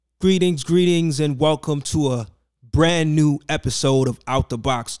Greetings, and welcome to a brand new episode of Out the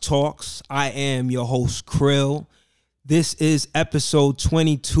Box Talks. I am your host, Krill. This is episode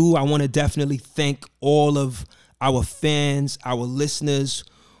 22. I want to definitely thank all of our fans, our listeners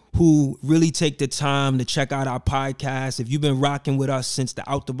who really take the time to check out our podcast. If you've been rocking with us since the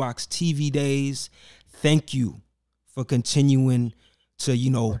Out the Box TV days, thank you for continuing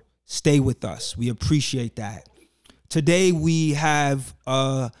to, stay with us. We appreciate that. Today we have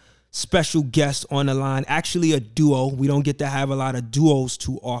a special guest on the line, actually a duo. We don't get to have a lot of duos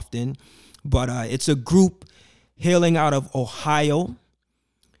too often, but it's a group hailing out of Ohio.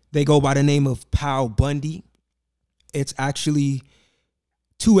 They go by the name of Pal Bundy. It's actually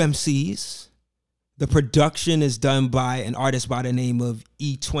two MCs. The production is done by an artist by the name of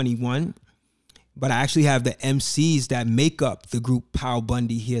E21, but I actually have the MCs that make up the group Pal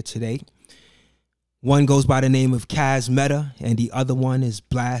Bundy here today. One goes by the name of Kaz Meta, and the other one is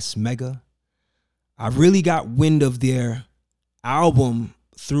Blast Mega. I really got wind of their album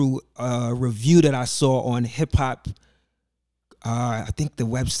through a review that I saw on Hip Hop. I think the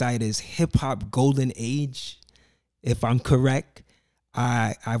website is Hip Hop Golden Age, if I'm correct.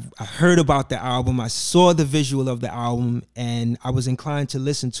 I heard about the album. I saw the visual of the album, and I was inclined to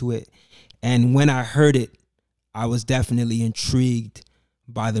listen to it. And when I heard it, I was definitely intrigued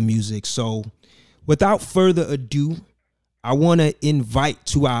by the music. So without further ado, I want to invite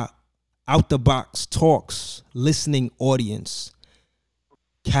to our Out the Box Talks listening audience,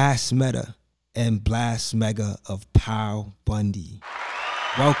 Kaz Meta and Blast Mega of Pal Bundy.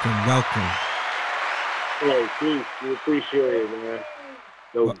 Welcome. Hey, peace. We appreciate it, man.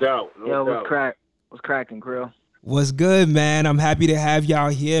 No doubt. What's cracking, Grill? What's good, man? I'm happy to have y'all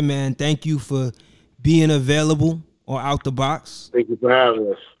here, man. Thank you for being available on Out the Box. Thank you for having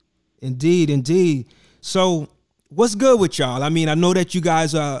us. Indeed. So what's good with y'all? I mean, I know that you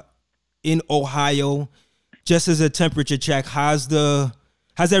guys are in Ohio. Just as a temperature check, how's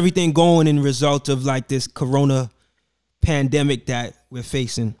everything going in result of like this corona pandemic that we're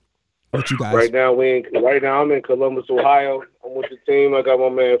facing with you guys? Right now I'm in Columbus, Ohio. I'm with the team. I got my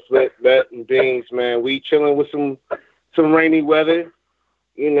man Flip, Bet, and Beans, man. We chilling with some rainy weather,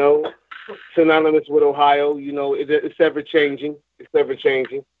 synonymous with Ohio. It's ever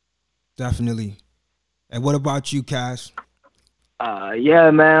changing. Definitely. And what about you, Cash? Yeah,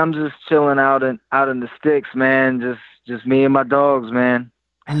 man, I'm just chilling out in the sticks, man. Just me and my dogs, man.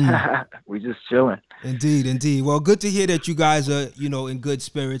 We just chilling. Indeed. Well, good to hear that you guys are, in good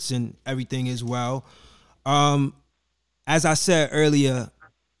spirits and everything as well. As I said earlier,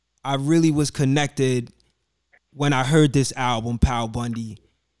 I really was connected when I heard this album, Pal Bundy,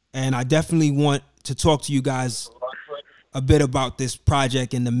 and I definitely want to talk to you guys a bit about this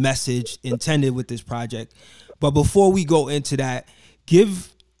project and the message intended with this project. But before we go into that,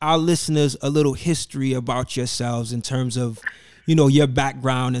 give our listeners a little history about yourselves in terms of, your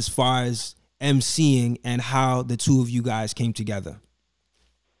background as far as MCing and how the two of you guys came together.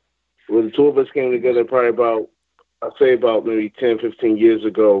 Well, the two of us came together probably about maybe 10, 15 years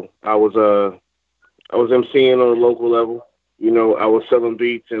ago. I was MCing on a local level. I was selling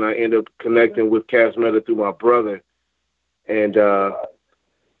beats, and I ended up connecting with Kaz Meta through my brother. And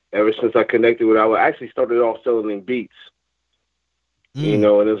ever since I connected with, I actually started off selling beats. And it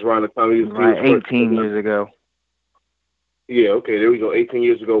was around the time he was 18 years ago. Yeah, okay, there we go. 18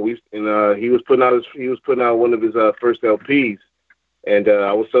 years ago, he was putting out one of his first LPs, and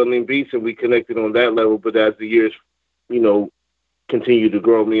I was selling beats, and we connected on that level. But as the years, continued to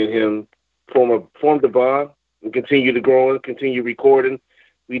grow, me and him formed a bond and continued to grow and continue recording.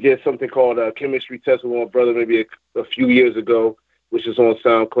 We did something called a chemistry test with my brother maybe a few years ago, which is on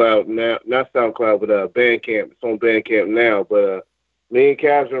SoundCloud now. Not SoundCloud, but Bandcamp. It's on Bandcamp now. But me and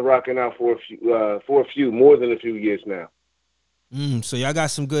Kaz been rocking out for more than a few years now. So y'all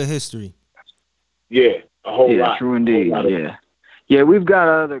got some good history. Yeah, a whole lot. Yeah, true indeed. Yeah, we've got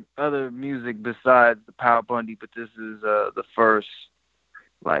other music besides the Pal Bundy, but this is the first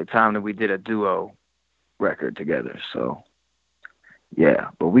time that we did a duo record together. So. Yeah,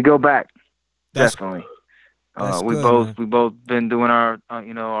 but we go back. Definitely. We both been doing our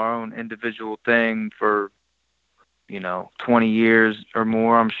our own individual thing for 20 years or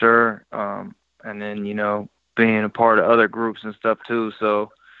more, I'm sure. And then being a part of other groups and stuff too. So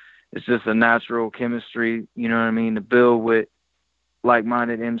it's just a natural chemistry, to build with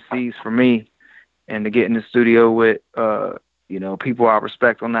like-minded MCs for me, and to get in the studio with people I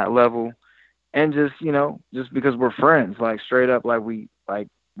respect on that level. And just because we're friends, straight up, we've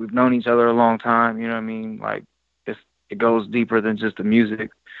known each other a long time, it goes deeper than just the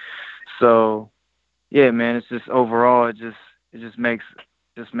music. So yeah, man, it's just overall, it just makes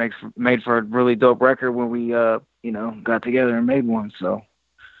just made for a really dope record when we got together and made one. So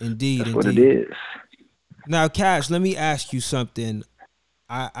indeed, what it is. Now, Cash, let me ask you something.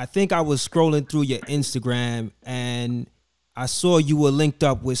 I think I was scrolling through your Instagram and I saw you were linked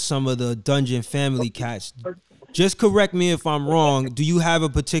up with some of the Dungeon Family cats. Just correct me if I'm wrong. Do you have a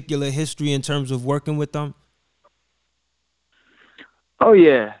particular history in terms of working with them? Oh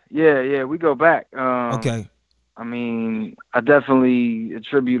yeah. We go back. Okay. I mean, I definitely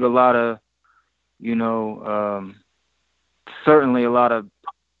attribute a lot of, certainly a lot of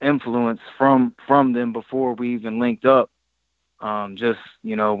influence from them before we even linked up. Just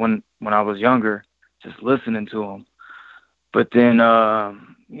when I was younger, just listening to them. But then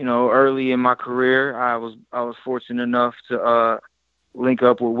early in my career, I was fortunate enough to link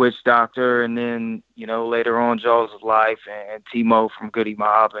up with Witch Doctor, and then later on Jaws of Life and Timo from Goody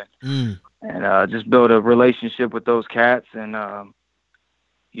Mob, and just build a relationship with those cats. And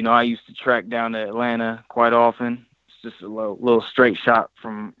I used to track down to Atlanta quite often. It's just a little straight shot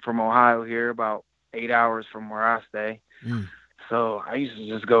from Ohio here, about 8 hours from where I stay. So I used to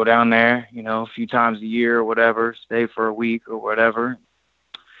just go down there, a few times a year or whatever, stay for a week or whatever.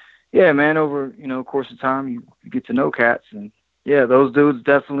 Yeah, man, over, course of time, you get to know cats. And yeah, those dudes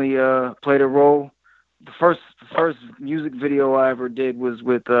definitely played a role. The first music video I ever did was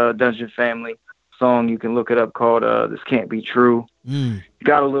with Dungeon Family song. You can look it up, called This Can't Be True.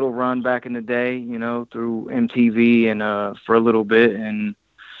 Got a little run back in the day, through MTV and for a little bit, and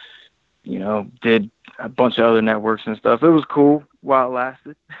did a bunch of other networks and stuff. It was cool while it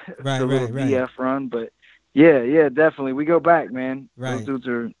lasted. Right, a little DF run, but yeah, definitely. We go back, man. Right. Those dudes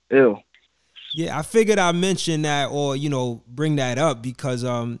are ill. Yeah, I figured I'd mention that, or bring that up because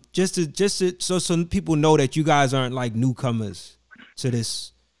just to so some people know that you guys aren't like newcomers to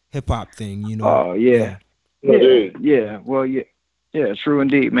this hip hop thing, Oh yeah. Well, yeah, true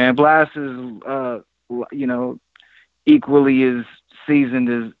indeed, man. Blast is equally as seasoned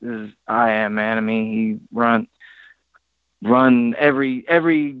as I am, man. I mean, he run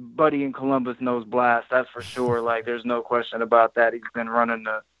everybody in Columbus knows Blast, that's for sure. Like, there's no question about that. He's been running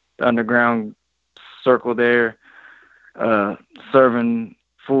the underground circle there, serving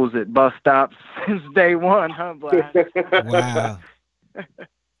fools at bus stops since day one, huh, Blast? Wow.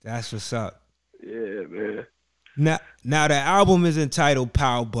 That's what's up. Yeah, man. Now the album is entitled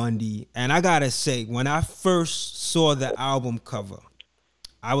Pal Bundy, and I gotta say, when I first saw the album cover,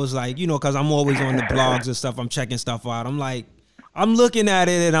 I was like, because I'm always on the blogs and stuff, I'm checking stuff out. I'm like, I'm looking at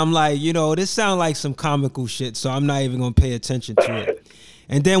it and I'm like, this sounds like some comical shit, so I'm not even gonna pay attention to it.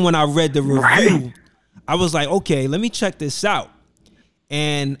 And then when I read the review, I was like, okay, let me check this out.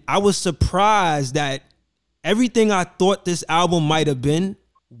 And I was surprised that everything I thought this album might have been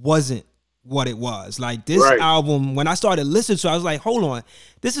wasn't what it was. Like, this album, when I started listening to it, I was like, hold on,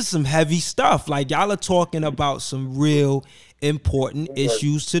 this is some heavy stuff. Like, y'all are talking about some real important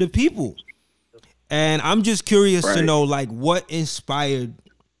issues to the people. And I'm just curious to know, like, what inspired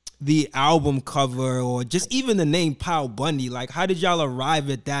the album cover, or just even the name Pal Bundy. Like, how did y'all arrive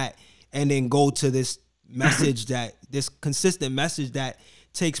at that and then go to this message this consistent message that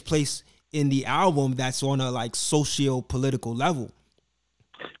takes place in the album that's on a like socio-political level?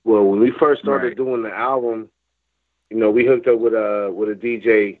 Well, when we first started doing the album, we hooked up with a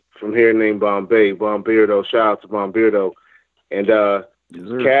DJ from here named Bombay Beardo. Shout out to Beardo. And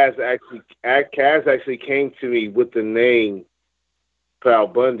Kaz actually came to me with the name Pal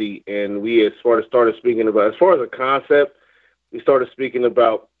Bundy, and we started speaking about, as far as a concept, we started speaking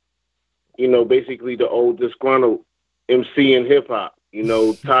about, basically the old disgruntled MC in hip hop,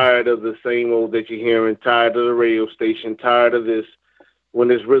 tired of the same old that you're hearing, tired of the radio station, tired of this, when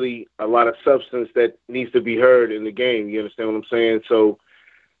there's really a lot of substance that needs to be heard in the game. You understand what I'm saying? So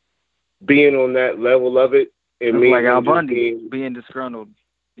being on that level of it, and me like Al Bundy being disgruntled.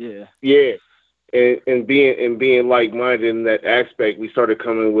 Yeah. Yeah. And being like-minded in that aspect, we started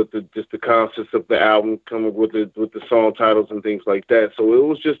coming with the concepts of the album, coming with the song titles and things like that.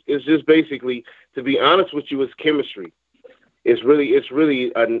 So it's just basically, to be honest with you, it's chemistry. It's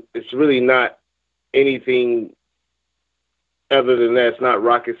really not anything other than that. It's not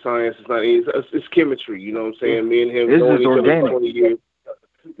rocket science. It's chemistry. You know what I'm saying? Me and him knowing each other for 20 years,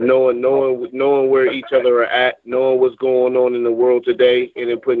 knowing where each other are at, knowing what's going on in the world today, and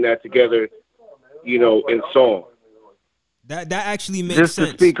then putting that together, in song. That actually makes sense.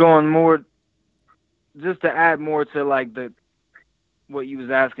 Just to speak on more, just to add more to like what you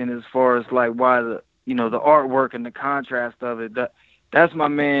was asking as far as like why the artwork and the contrast of it. That's my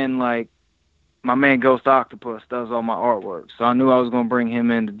man. Like, my man Ghost Octopus does all my artwork, so I knew I was gonna bring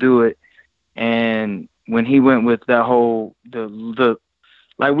him in to do it. And when he went with that whole the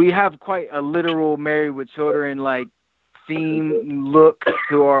like we have quite a literal Married with Children like theme look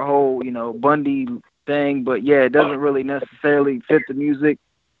to our whole, Bundy thing. But yeah, it doesn't really necessarily fit the music,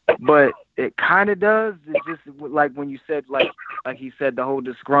 but it kind of does. It's just like when you said like he said, the whole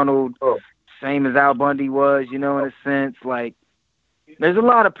disgruntled, same as Al Bundy was, in a sense. Like there's a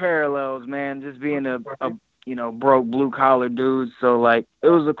lot of parallels, man. Just being a broke blue collar dude. So like it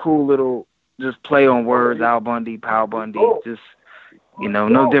was a cool little just play on words. Al Bundy, Pal Bundy, just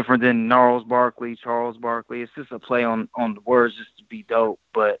no different than Gnarls Barkley, Charles Barkley. It's just a play on the words just to be dope.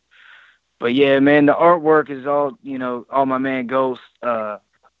 But yeah, man, the artwork is all all my man Ghost.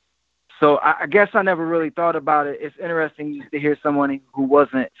 So I guess I never really thought about it. It's interesting to hear someone who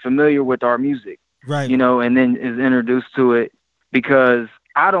wasn't familiar with our music, right? And then is introduced to it, because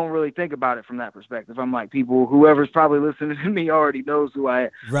I don't really think about it from that perspective. I'm like, whoever's probably listening to me already knows who I am.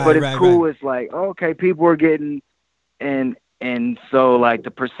 Right, but it's cool. Right. It's like, okay, people are getting, and so like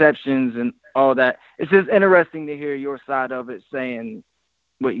the perceptions and all that. It's just interesting to hear your side of it, saying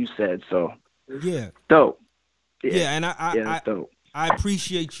what you said. So yeah, dope. Yeah, and that's dope. I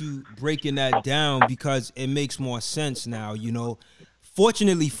appreciate you breaking that down, because it makes more sense now,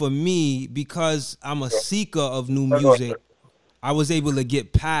 Fortunately for me, because I'm a seeker of new music, I was able to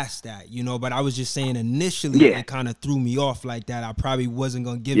get past that, but I was just saying initially it kind of threw me off like that. I probably wasn't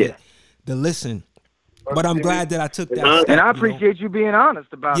going to give it the listen. But I'm glad that I took that step. And I appreciate you being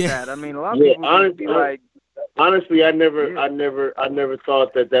honest about that. I mean, a lot of people would be like, honestly, I never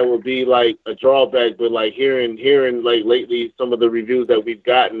thought that would be like a drawback, but like hearing like lately some of the reviews that we've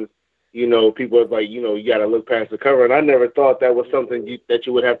gotten, people are like, you got to look past the cover, and I never thought that was something that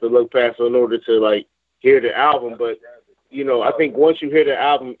you would have to look past in order to like hear the album. But I think once you hear the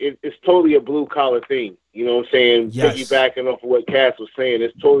album, it's totally a blue collar thing. You know what I'm saying? Yes. Piggybacking off of what Cass was saying,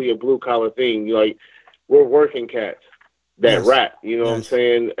 it's totally a blue collar thing. Like, we're working cats that rap. You know what I'm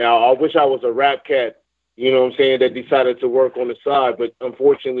saying? I wish I was a rap cat. You know what I'm saying, that decided to work on the side, but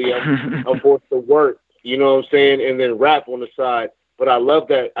unfortunately I'm forced to work, you know what I'm saying, and then rap on the side. But I love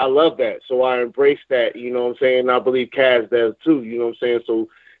that. So I embrace that, you know what I'm saying, and I believe Kaz does too, you know what I'm saying. So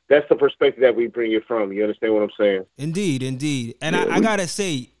that's the perspective that we bring it from. You understand what I'm saying? Indeed. And I gotta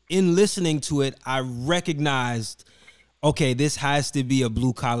say, in listening to it, I recognized, okay, this has to be a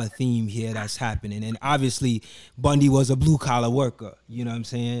blue collar theme here that's happening. And obviously Bundy was a blue collar worker, you know what I'm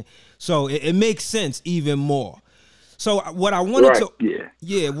saying? So it makes sense even more. So what I wanted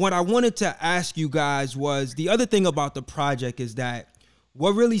what I wanted to ask you guys was, the other thing about the project is that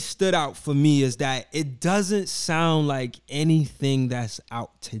what really stood out for me is that it doesn't sound like anything that's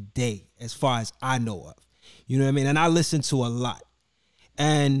out today, as far as I know of. You know what I mean? And I listen to a lot.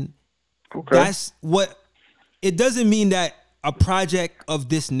 And that's what, it doesn't mean that a project of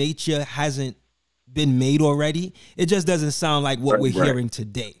this nature hasn't been made already. It just doesn't sound like what we're hearing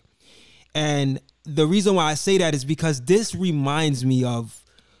today. And the reason why I say that is because this reminds me of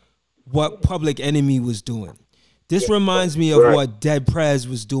what Public Enemy was doing. This reminds me of what Dead Prez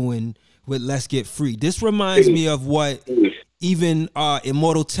was doing with Let's Get Free. This reminds me of what even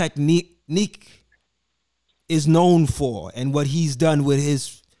Immortal Technique is known for, and what he's done with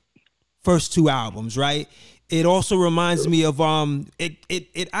his first two albums, right? It also reminds me of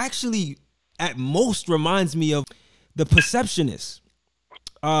it actually at most reminds me of The Perceptionist.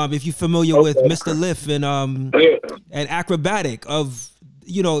 If you're familiar with Mr. Lif and Acrobatic of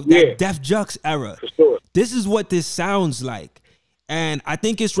that Def Jux era. Sure. This is what this sounds like. And I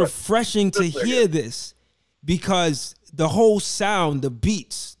think it's refreshing to hear this, because the whole sound, the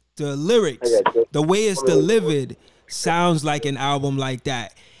beats, the lyrics, the way it's delivered sounds like an album like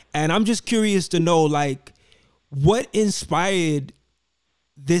that. And I'm just curious to know, like, what inspired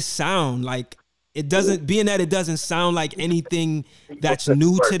this sound? Like, it doesn't sound like anything that's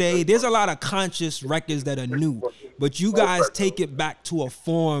new today. There's a lot of conscious records that are new, but you guys take it back to a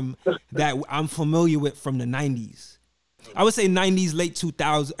form that I'm familiar with from the 90s. I would say 90s, late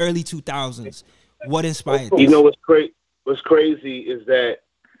 2000s, early 2000s. What inspired this? You know what's crazy is that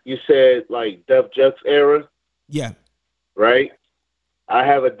you said like Def Jux era. Yeah. Right? I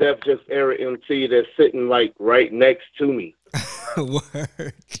have a Def Jux era MC that's sitting like right next to me.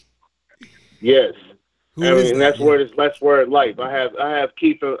 Word. Yes. And that's where it's life. I have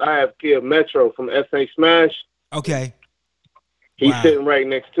Keith Metro from SA Smash. Okay. He's sitting right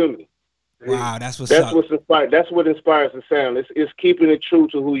next to me. Wow, that's what's inspired. That's what inspires the sound. It's keeping it true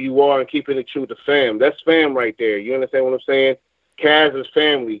to who you are and keeping it true to fam. That's fam right there. You understand what I'm saying? Kaz is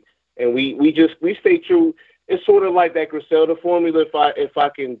family, and we stay true. It's sort of like that Griselda formula. If I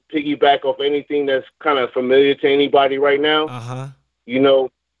can piggyback off anything that's kind of familiar to anybody right now,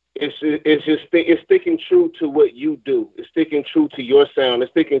 it's sticking true to what you do. It's sticking true to your sound.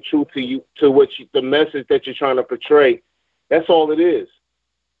 It's sticking true to you, the message that you're trying to portray. That's all it is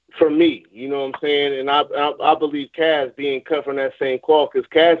for me. You know what I'm saying? And I believe Kaz being cut from that same cloth, because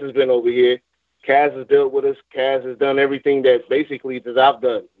Kaz has been over here. Kaz has dealt with us. Kaz has done everything that basically that I've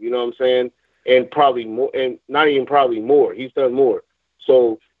done. You know what I'm saying? And probably more, and not even probably more. He's done more.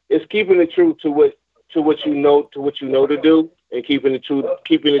 So it's keeping it true to what you know to do, and keeping it true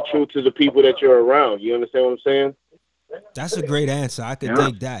to the people that you're around. You understand what I'm saying? That's a great answer. I could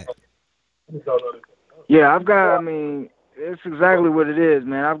dig that. Yeah, I mean, it's exactly what it is,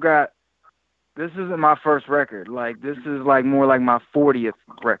 man. This isn't my first record. Like, this is like more like my 40th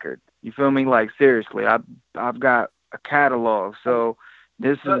record. You feel me? Like, seriously, I've got a catalog. So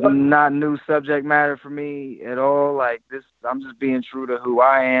this is not new subject matter for me at all. Like, this, I'm just being true to who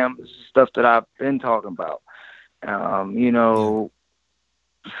I am. This is stuff that I've been talking about. You know,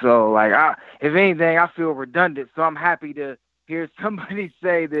 so like, if anything, I feel redundant. So I'm happy to hear somebody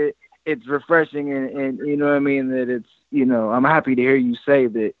say that it's refreshing and you know what I mean, that it's, you know, I'm happy to hear you say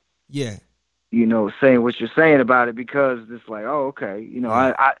that. Yeah. You know, saying what you're saying about it, because it's like, oh, okay. You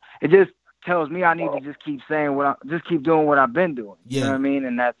know, it just tells me I need to just keep saying just keep doing what I've been doing. You know what I mean?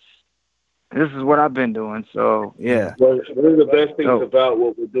 And this is what I've been doing. So, yeah. Well, one of the best things about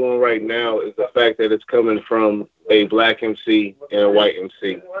what we're doing right now is the fact that it's coming from a black MC and a white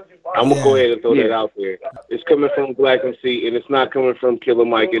MC. I'm going to go ahead and throw that out there. It's coming from a black MC, and it's not coming from Killer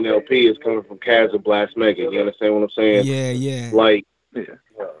Mike and LP. It's coming from Kaz and Blast Mega. You understand what I'm saying? Yeah. Like,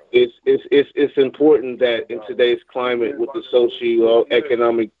 it's important that in today's climate, with the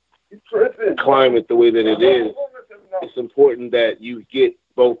socio-economic climate the way that it is, it's important that you get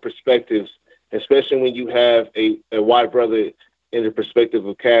both perspectives, especially when you have a white brother in the perspective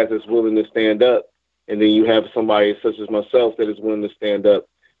of Kaz that's willing to stand up, and then you have somebody such as myself that is willing to stand up.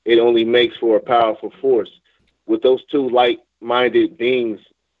 It only makes for a powerful force. With those two like-minded beings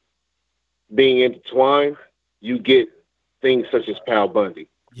being intertwined, you get things such as Pal Bundy.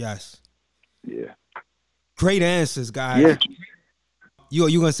 Yes. Yeah. Great answers, guys. Yeah.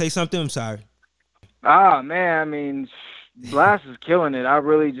 You gonna say something? I'm sorry. Man, I mean, Blast is killing it. I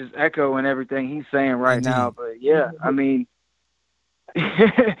really just echoing everything he's saying right now. But yeah, I mean,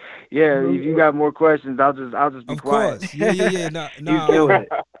 yeah. If you got more questions, I'll just be quiet. Of course. Yeah.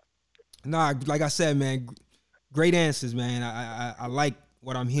 Nah. Like I said, man, great answers, man. I like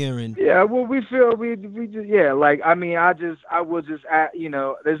what I'm hearing. Yeah, well, we just like, I mean, I will just add, you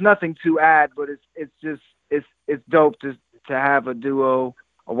know, there's nothing to add, but it's dope to have a duo,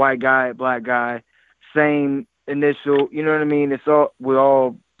 a white guy, a black guy, same initial, you know what I mean? We're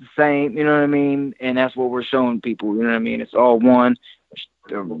all the same, you know what I mean? And that's what we're showing people, you know what I mean? It's all one,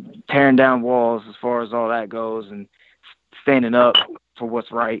 tearing down walls as far as all that goes, and standing up for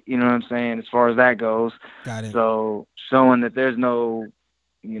what's right, you know what I'm saying, as far as that goes. Got it. So showing that there's no,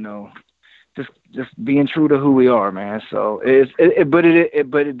 you know, just being true to who we are, man. So but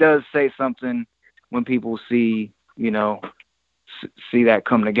it does say something when people see, you know, see that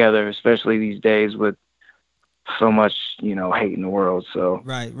come together, especially these days with so much, you know, hate in the world. So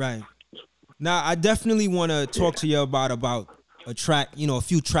right. Now, I definitely want to talk to you about a track, you know, a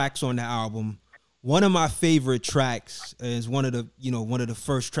few tracks on the album. One of my favorite tracks is one of the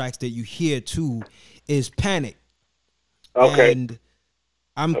first tracks that you hear too is Panic. Okay. And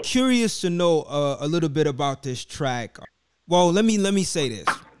I'm curious to know a little bit about this track. Well, let me say this.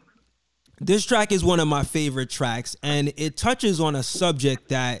 This track is one of my favorite tracks, and it touches on a subject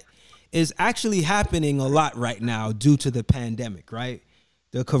that is actually happening a lot right now due to the pandemic, right?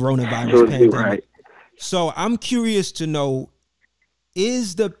 The coronavirus pandemic. Right. So I'm curious to know,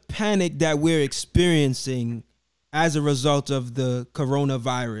 is the panic that we're experiencing as a result of the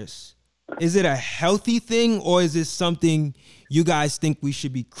coronavirus, is it a healthy thing, or is it something you guys think we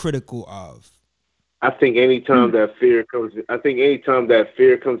should be critical of? I think anytime that fear comes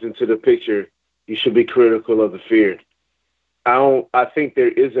into the picture, you should be critical of the fear. I think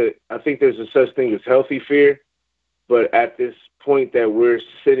there's a such thing as healthy fear, but at this point that we're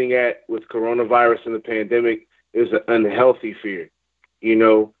sitting at with coronavirus and the pandemic, there's an unhealthy fear. You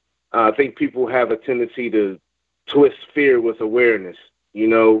know, I think people have a tendency to twist fear with awareness, you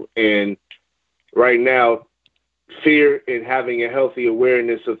know, and right now, fear and having a healthy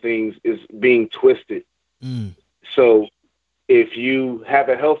awareness of things is being twisted. So if you have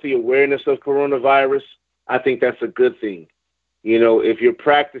a healthy awareness of coronavirus, I think that's a good thing. You know, if you're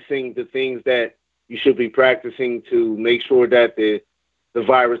practicing the things that you should be practicing to make sure that the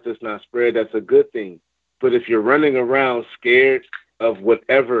virus does not spread, that's a good thing. But if you're running around scared of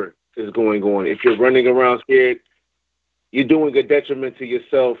whatever is going on, if you're running around scared, you're doing a detriment to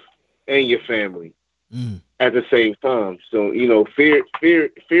yourself and your family Mm. at the same time. So, you know, fear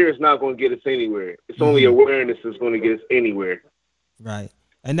is not going to get us anywhere. It's only awareness that's going to get us anywhere. Right.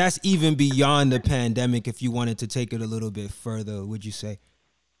 And that's even beyond the pandemic. If you wanted to take it a little bit further, would you say?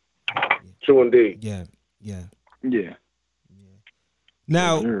 True indeed. Yeah. Yeah. Yeah.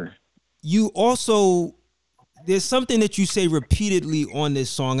 Now, Sure. you also, there's something that you say repeatedly on this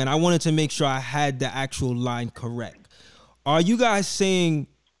song, and I wanted to make sure I had the actual line correct. Are you guys saying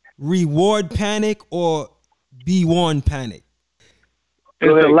reward panic or be warned panic? It's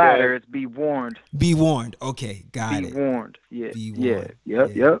the ahead, latter. Kev. It's be warned. Be warned. Okay, got Be it. warned. Yeah. Be Yeah. warned.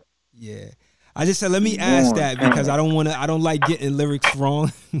 Yep. Yeah. Yep. Yeah. I just said let me Be ask warned. that because Panic. I don't like getting lyrics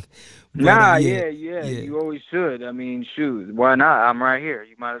wrong. But, Nah. yeah. Yeah. You always should. I mean, shoot. Why not? I'm right here.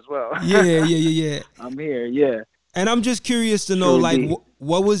 You might as well. Yeah. I'm here. Yeah. And I'm just curious to know, True like, indeed.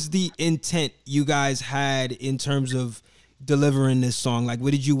 what was the intent you guys had in terms of delivering this song? Like,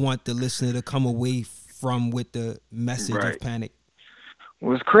 what did you want the listener to come away from with the message of Right. Panic?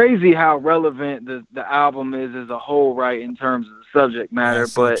 Well, it's crazy how relevant the album is as a whole, right, in terms of the subject matter.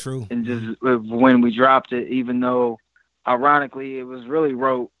 That's so but true. and just when we dropped it, even though ironically it was really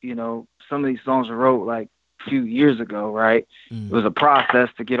wrote, you know, some of these songs were wrote like a few years ago, right? It was a process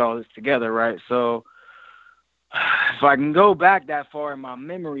to get all this together, right? So if I can go back that far in my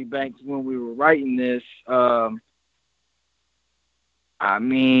memory banks when we were writing this, I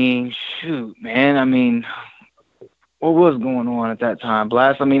mean, shoot, man. I mean, what was going on at that time,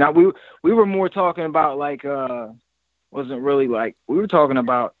 Blast? I mean, we were more talking about like wasn't really like we were talking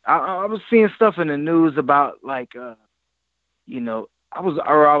about. I was seeing stuff in the news about like you know, I was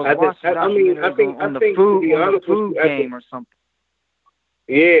watching documentaries on the food game or something.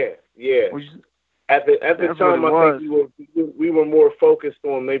 Yeah. Which, At the That's time, what I think we were more focused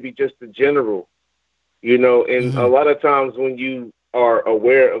on maybe just the general, you know. And a lot of times when you are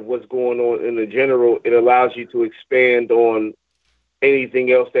aware of what's going on in the general, it allows you to expand on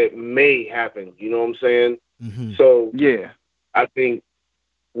anything else that may happen. You know what I'm saying? Mm-hmm. So yeah, I think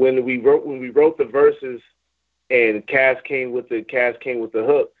when we wrote the verses and Cass came with the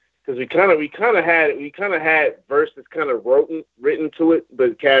hook, because we kind of had verses kind of written to it,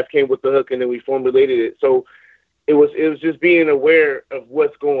 but Cass came with the hook and then we formulated it. So it was just being aware of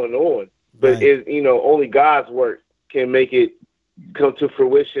what's going on. But Right. Only God's work can make it come to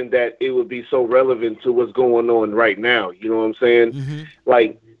fruition that it would be so relevant to what's going on right now. You know what I'm saying? Mm-hmm.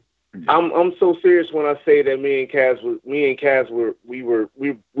 Like I'm so serious when I say that me and Cass were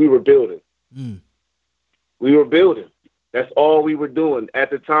building. Mm. We were building. That's all we were doing. At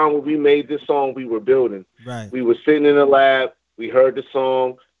the time when we made this song, we were building. Right. We were sitting in the lab. We heard the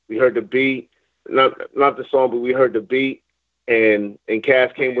song. We heard the beat. Not the song, but we heard the beat. And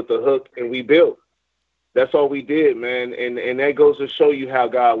Cass came with the hook, and we built. That's all we did, man. And that goes to show you how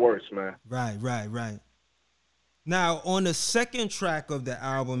God works, man. Right. Now, on the second track of the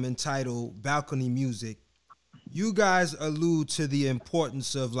album entitled Balcony Music, you guys allude to the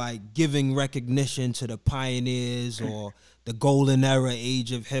importance of like giving recognition to the pioneers or the golden era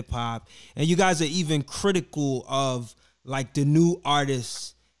age of hip hop. And you guys are even critical of like the new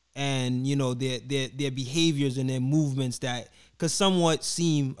artists and, you know, their behaviors and their movements that could somewhat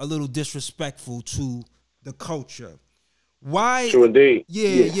seem a little disrespectful to the culture. Why? True indeed.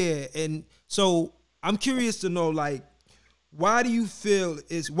 Yeah. And so I'm curious to know, like, why do you feel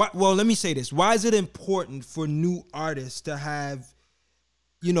well, let me say this. Why is it important for new artists to have,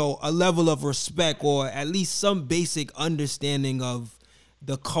 you know, a level of respect or at least some basic understanding of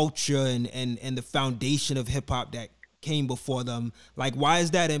the culture and the foundation of hip hop that came before them? Like, why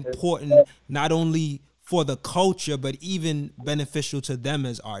is that important, not only for the culture, but even beneficial to them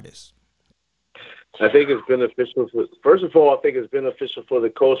as artists? I think it's beneficial. First of all, I think it's beneficial for the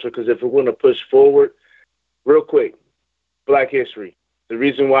culture because if we're going to push forward, real quick, Black history. The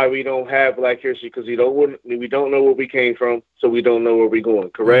reason why we don't have Black history because we don't know where we came from, so we don't know where we're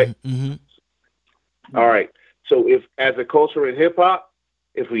going. Correct? Mm-hmm. All right. So if, as a culture in hip hop,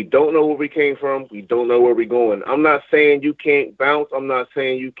 if we don't know where we came from, we don't know where we're going. I'm not saying you can't bounce. I'm not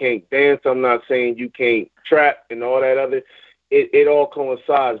saying you can't dance. I'm not saying you can't trap and all that other. It all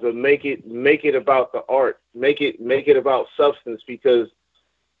coincides, but make it about the art. Make it about substance because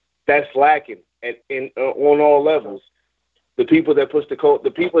that's lacking on all levels. The people that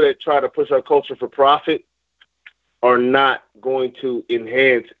the people that try to push our culture for profit are not going to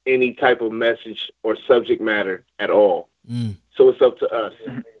enhance any type of message or subject matter at all. Mm. So it's up to us.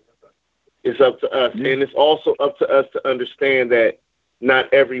 It's up to us. Yeah. And it's also up to us to understand that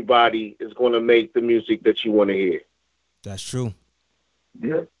not everybody is going to make the music that you want to hear. That's true.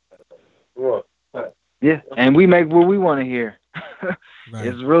 Yeah. Right. Yeah. And we make what we want to hear. Right.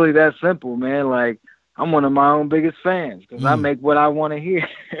 It's really that simple, man. Like, I'm one of my own biggest fans because I Mm. make what I want to hear.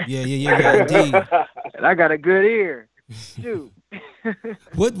 Yeah, indeed. And I got a good ear. Shoot.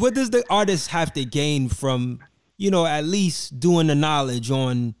 What does the artist have to gain from, at least doing the knowledge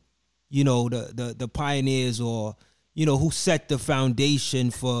on, the pioneers, or, who set the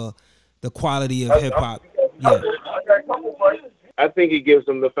foundation for the quality of hip hop? Yeah. I think it gives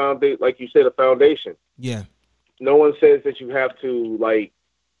them the foundation, like you said, a foundation. Yeah. No one says that you have to like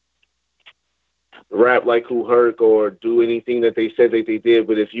rap like Who Herc or do anything that they said that they did.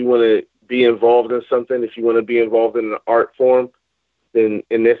 But if you want to be involved in something, if you want to be involved in an art form, then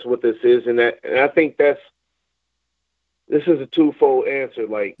and that's what this is. And I think this is a twofold answer.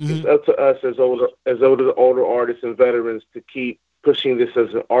 Like It's up to us as older artists and veterans to keep pushing this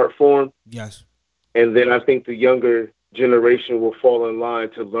as an art form. Yes. And then I think the younger generation will fall in line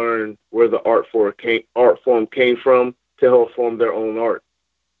to learn where the art form came from to help form their own art.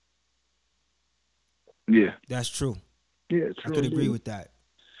 Yeah. That's true. Yeah, I could agree with that.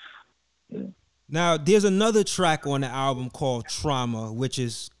 Yeah. Now, there's another track on the album called Trauma, which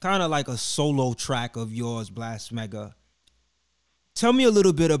is kind of like a solo track of yours, Blast Mega. Tell me a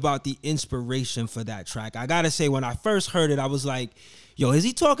little bit about the inspiration for that track. I got to say, when I first heard it, I was like, yo, is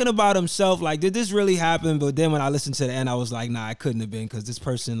he talking about himself? Like, did this really happen? But then when I listened to the end, I was like, nah, it couldn't have been, because this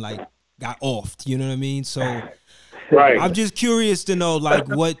person, like, got offed. You know what I mean? So right. I'm just curious to know, like,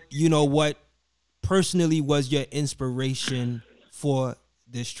 what personally was your inspiration for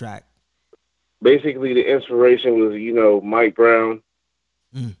this track? Basically, the inspiration was, Mike Brown,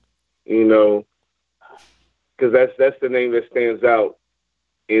 because that's the name that stands out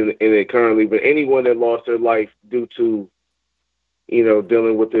in it currently. But anyone that lost their life due to,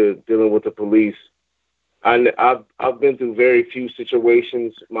 dealing with the police, I've been through very few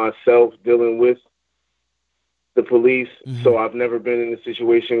situations myself dealing with the police, so I've never been in a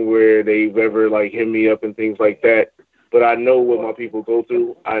situation where they've ever like hit me up and things like that. But I know what my people go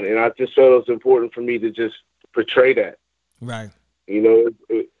through, and I just felt it was important for me to just portray that. Right. It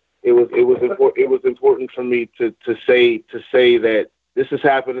was important for me to say that this is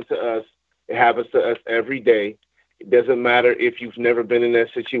happening to us. It happens to us every day. It doesn't matter if you've never been in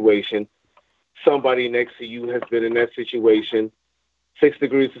that situation. Somebody next to you has been in that situation. 6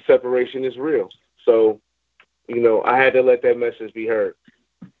 degrees of separation is real. So, I had to let that message be heard.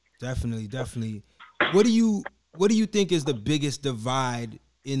 Definitely. What do you think is the biggest divide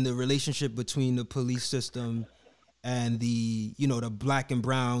in the relationship between the police system and the black and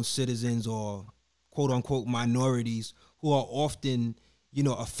brown citizens, or quote unquote minorities, who are often,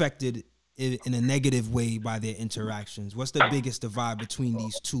 affected in a negative way by their interactions? What's the biggest divide between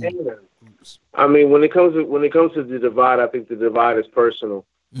these two groups? I mean, when it comes to the divide, I think the divide is personal,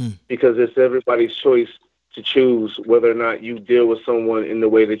 because it's everybody's choice to choose whether or not you deal with someone in the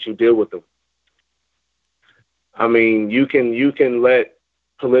way that you deal with them. I mean, you can let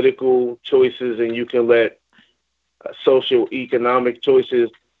political choices and you can let social economic choices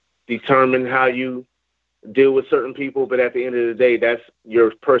determine how you deal with certain people, but at the end of the day, that's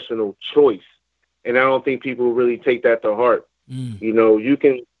your personal choice. And I don't think people really take that to heart. You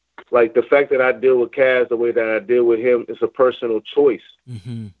can, like, the fact that I deal with Kaz the way that I deal with him is a personal choice.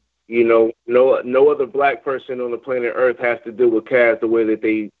 No other black person on the planet Earth has to deal with Kaz the way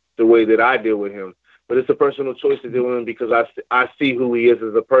that I deal with him. But it's a personal choice to deal with him because I see who he is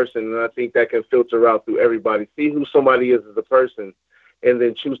as a person, and I think that can filter out through everybody. See who somebody is as a person, and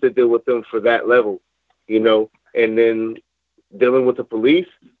then choose to deal with them for that level, And then dealing with the police,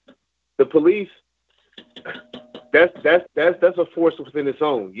 that's a force within its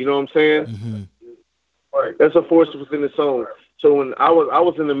own. You know what I'm saying? That's a force within its own. So when I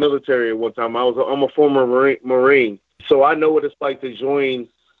was in the military at one time, I'm a former Marine, so I know what it's like to join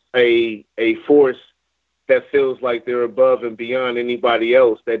a force that feels like they're above and beyond anybody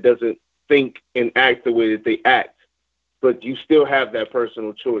else, that doesn't think and act the way that they act. But you still have that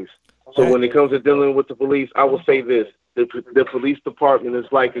personal choice. So when it comes to dealing with the police, I will say this: the police department is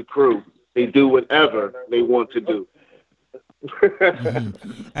like a crew. They do whatever they want to do.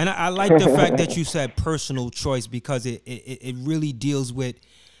 And I like the fact that you said personal choice, because it really deals with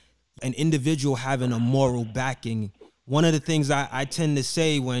an individual having a moral backing. One of the things I tend to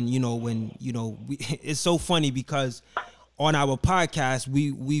say when it's so funny, because on our podcast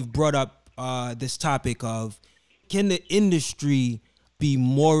we've brought up this topic of, can the industry be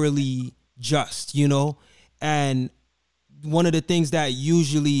morally just, and one of the things that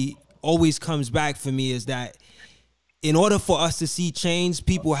usually always comes back for me is that in order for us to see change,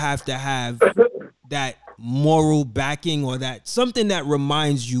 people have to have that moral backing or that something that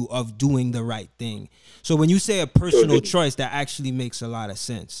reminds you of doing the right thing. So when you say a personal choice, that actually makes a lot of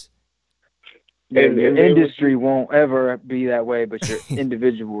sense. Yeah, and your industry won't ever be that way, but your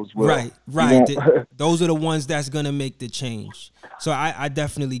individuals will. Right. Those are the ones that's gonna make the change. So I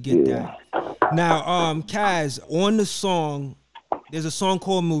definitely get that. Now, Kaz, on the song, there's a song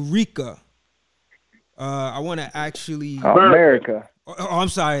called Marika. I want to actually America. Oh, I'm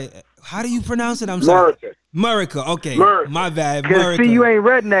sorry. How do you pronounce it? I'm sorry. America. Okay. My bad. America. See, you ain't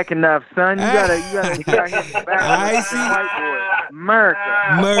redneck enough, son. You gotta hit the back. I see.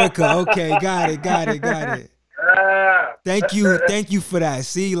 America. Okay. Got it. Thank you for that.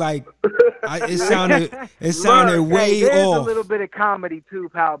 See, like, it sounded way there's off. A little bit of comedy too,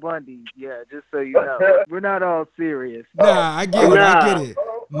 Pal Bundy. Yeah, just so you know, we're not all serious. Nah, I get it.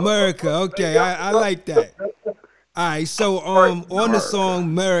 America. Okay, I like that. All right, so on the song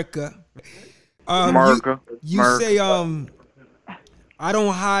America, you say I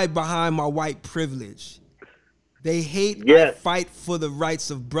don't hide behind my white privilege. They hate I fight for the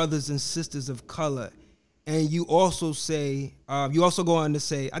rights of brothers and sisters of color. And you also say, you also go on to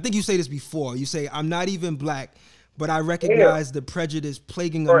say, I think you say this before. You say, I'm not even black, but I recognize the prejudice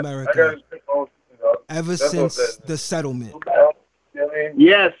plaguing America ever since the settlement.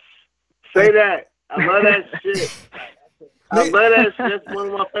 Yes, say that. I love that shit. I love that shit. It's one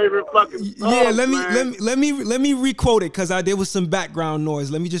of my favorite fucking songs. Yeah, let me re-quote it because there was some background noise.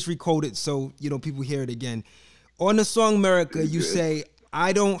 Let me just re-quote it so people hear it again. On the song America, you say,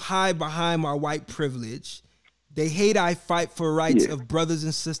 I don't hide behind my white privilege. They hate I fight for rights of brothers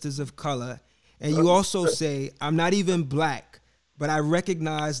and sisters of color. And you also say, I'm not even black, but I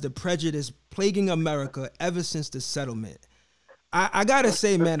recognize the prejudice plaguing America ever since the settlement. I gotta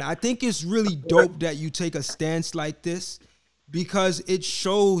say, man, I think it's really dope that you take a stance like this because it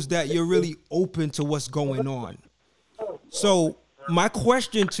shows that you're really open to what's going on. So my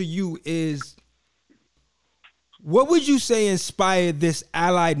question to you is, what would you say inspired this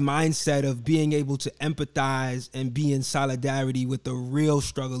allied mindset of being able to empathize and be in solidarity with the real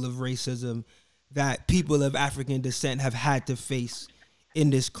struggle of racism that people of African descent have had to face in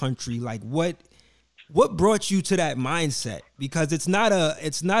this country? Like, what brought you to that mindset? Because it's not a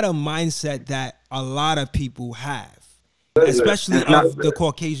mindset that a lot of people have, especially of the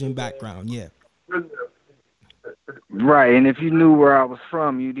Caucasian background. Yeah. Right, and if you knew where I was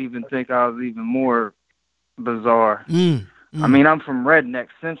from, you'd even think I was even more bizarre. I mean, I'm from redneck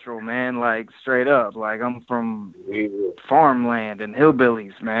central, man, like straight up. Like I'm from farmland and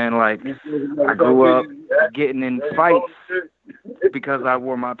hillbillies, man. Like I grew up getting in fights because I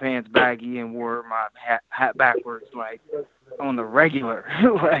wore my pants baggy and wore my hat backwards, like on the regular.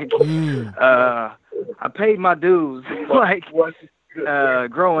 Like I paid my dues, like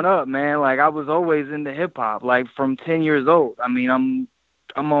growing up, man. Like I was always into hip hop, like from 10 years old. I mean, I'm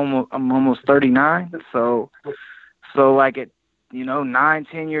almost 39, so like at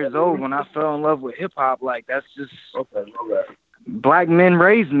 9-10 years old when I fell in love with hip hop, like that's just black men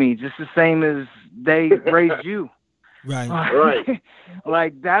raised me just the same as they raised you. Right.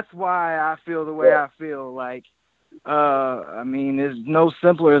 Like that's why I feel the way I feel. Like I mean, there's no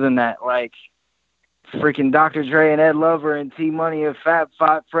simpler than that. Like freaking Dr. Dre and Ed Lover and T Money and Fab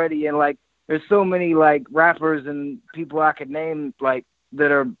Five Freddy and like there's so many like rappers and people I could name like that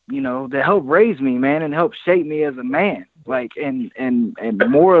are, that help raise me, man, and help shape me as a man, like, and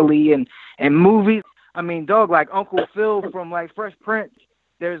morally and movies. I mean, dog, like Uncle Phil from like Fresh Prince.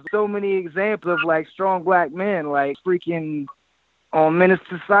 There's so many examples of like strong black men, like freaking on Menace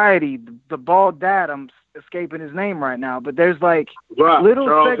to Society, the bald dad. I'm escaping his name right now, but there's like little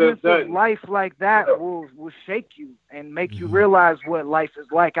segments of life like that will shake you and make you realize what life is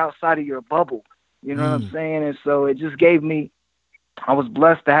like outside of your bubble. You know what I'm saying? And so it just gave me, I was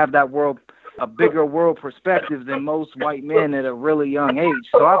blessed to have that a bigger world perspective than most white men at a really young age.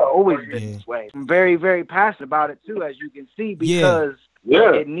 So I've always been this way. I'm very, very passionate about it too, as you can see, because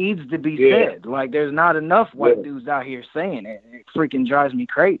it needs to be said. Like there's not enough white dudes out here saying it. It freaking drives me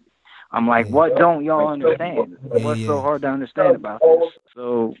crazy. I'm like, what don't y'all understand? What's so hard to understand about this?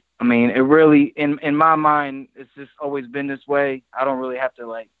 So, I mean, it really, in my mind, it's just always been this way. I don't really have to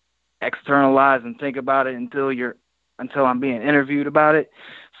like externalize and think about it until I'm being interviewed about it.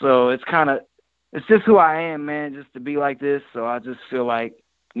 So it's just who I am, man, just to be like this. So I just feel like,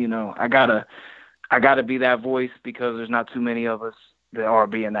 I gotta be that voice because there's not too many of us that are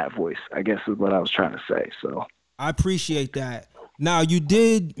being that voice, I guess is what I was trying to say. So I appreciate that. Now you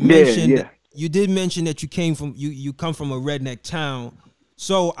did mention that you come from a redneck town.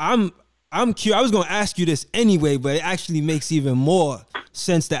 So I'm curious. I was going to ask you this anyway, but it actually makes even more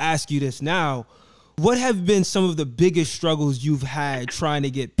sense to ask you this now. what have been some of the biggest struggles you've had trying to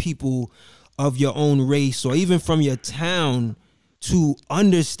get people of your own race or even from your town to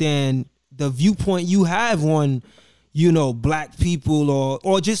understand the viewpoint you have on, you know, black people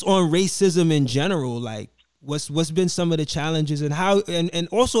or just on racism in general? Like, what's been some of the challenges and how and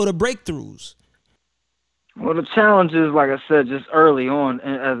also the breakthroughs? Well, the challenges, like I said, just early on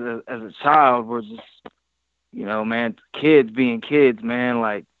as a child, were just, you know, man, kids being kids, man,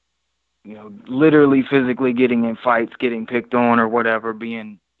 like, you know, literally physically getting in fights, getting picked on or whatever,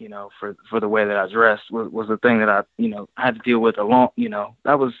 being, you know, for the way that I dressed was a thing that I, you know, had to deal with along, you know,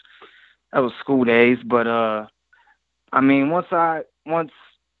 that was school days. But, I mean, once,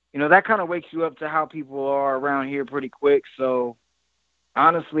 you know, that kind of wakes you up to how people are around here pretty quick. So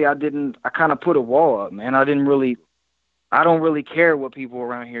honestly, I kind of put a wall up, man. I don't really care what people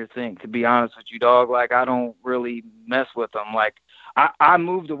around here think, to be honest with you, dog. Like, I don't really mess with them. Like, I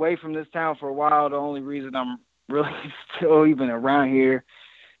moved away from this town for a while. The only reason I'm really still even around here,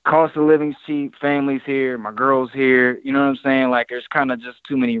 cost of living's cheap, family's here, my girl's here. You know what I'm saying? Like, there's kind of just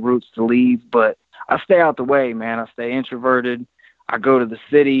too many roots to leave. But I stay out the way, man. I stay introverted. I go to the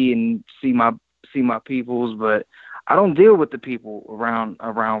city and see my peoples, but I don't deal with the people around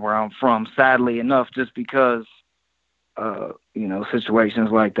where I'm from, sadly enough, just because you know,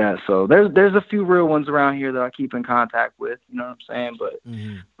 situations like that. So there's a few real ones around here that I keep in contact with, you know what I'm saying?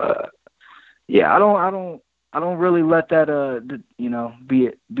 But yeah, I don't really let that you know,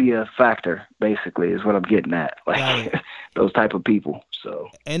 be a factor, basically, is what I'm getting at. Like those type of people. So,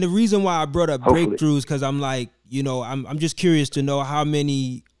 and the reason why I brought up breakthroughs, because I'm like, you know, I'm just curious to know how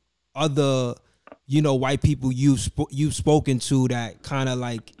many other, you know, white people you've spoken to that kind of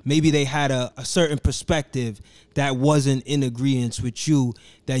like maybe they had a certain perspective that wasn't in agreement with you,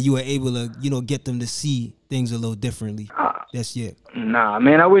 that you were able to, you know, get them to see things a little differently. That's it. Nah,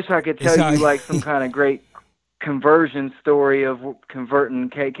 man, I wish I could tell you like some kind of great conversion story of converting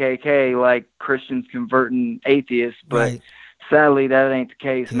KKK, like Christians converting atheists, but sadly that ain't the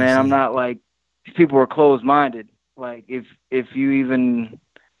case, man. I'm not like, these people are closed-minded. Like, if you even...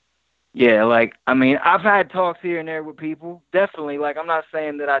 Yeah, like, I mean, I've had talks here and there with people, definitely. Like, I'm not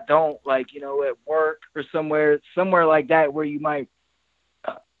saying that I don't, like, you know, at work or somewhere like that where you might,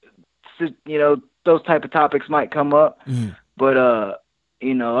 you know, those type of topics might come up. Mm. But,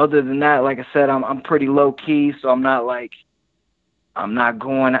 you know, other than that, like I said, I'm pretty low key, so I'm not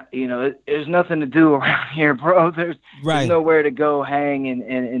going, you know, there's nothing to do around here, bro. There's nowhere to go hang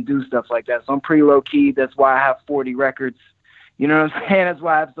and do stuff like that. So I'm pretty low key. That's why I have 40 records. You know what I'm saying? That's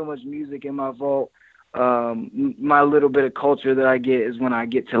why I have so much music in my vault. My little bit of culture that I get is when I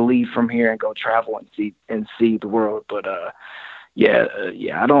get to leave from here and go travel and see the world. But yeah,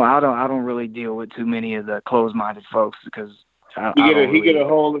 I don't really deal with too many of the closed-minded folks because he get a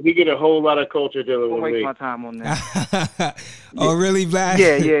whole lot of culture dealing with me. Waste my time on that. Oh, really, Black?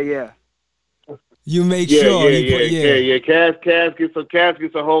 Yeah. You make sure. Yeah. Cass gets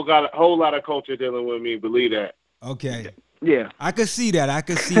a whole lot of culture dealing with me. Believe that. Okay. Yeah, I could see that,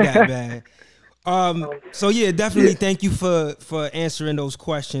 man. So yeah, definitely. Thank you for answering those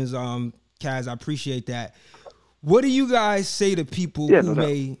questions, Kaz. I appreciate that. What do you guys say to people who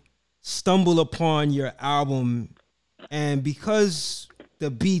may stumble upon your album and because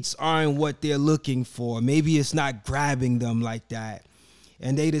the beats aren't what they're looking for, maybe it's not grabbing them like that,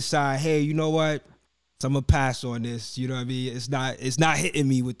 and they decide, hey, you know what, I'm gonna pass on this. You know what I mean? It's not hitting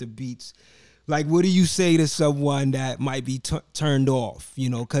me with the beats. Like, what do you say to someone that might be turned off, you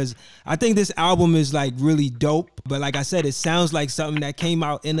know? Because I think this album is, like, really dope. But like I said, it sounds like something that came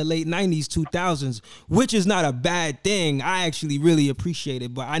out in the late 90s, 2000s, which is not a bad thing. I actually really appreciate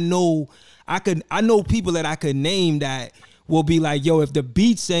it. But I know people that I could name that will be like, yo, if the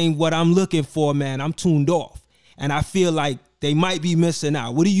beats ain't what I'm looking for, man, I'm tuned off. And I feel like they might be missing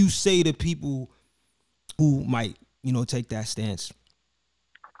out. What do you say to people who might, you know, take that stance?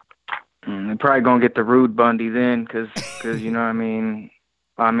 They're probably gonna get the Rude Bundy then, cause you know what I mean.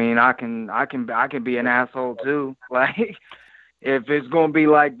 I can be an asshole too. Like, if it's gonna be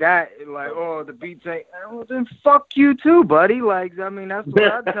like that, like, oh, the beats ain't, well, then fuck you too, buddy. Like, I mean, that's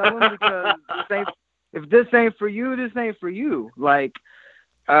what I tell them, because if this ain't for you, this ain't for you. Like,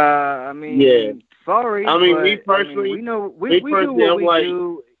 I mean, sorry. I mean, but, me personally, we know we do what we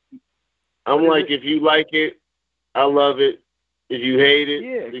do. I'm like, if you like it, I love it. If you hate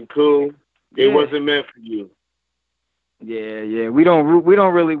it, then cool. It wasn't meant for you. Yeah. We don't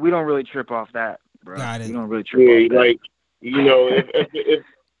really trip off that, bro. Got it. We don't really trip off that. Like, you know,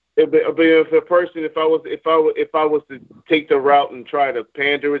 if a person, if I was to take the route and try to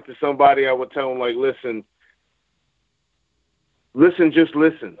pander it to somebody, I would tell them, like, listen, just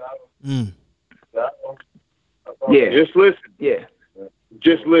listen. Yeah. Just listen. Yeah.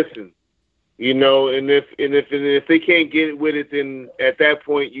 Just listen. You know, and if they can't get with it, then at that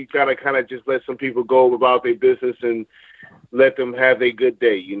point you gotta kind of just let some people go about their business and let them have their good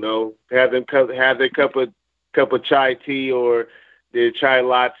day. You know, have their cup of chai tea or their chai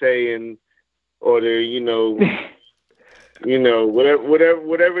latte or their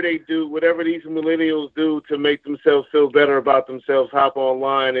whatever they do, whatever these millennials do to make themselves feel better about themselves. Hop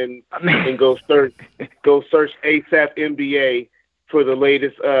online and go search ASAP NBA for the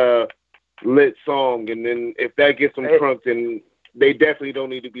latest lit song, and then if that gets them crunk, then they definitely don't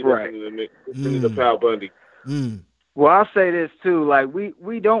need to be listening to Pal Bundy. Well, I'll say this too, like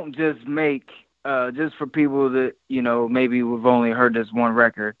we don't just make just for people that, you know, maybe we've only heard this one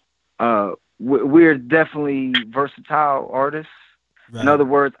record. We're definitely versatile artists. Right. In other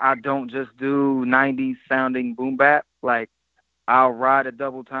words, I don't just do 90s sounding boom bap. Like, I'll ride a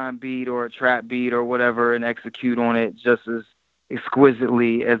double time beat or a trap beat or whatever and execute on it just as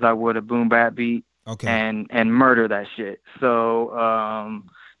exquisitely as I would a boom bap beat. Okay. And murder that shit. So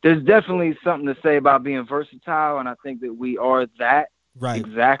there's definitely something to say about being versatile, and I think that we are that. Right.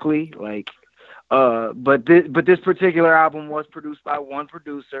 Exactly. Like, but this particular album was produced by one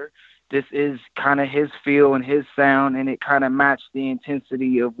producer. This is kind of his feel and his sound, and it kind of matched the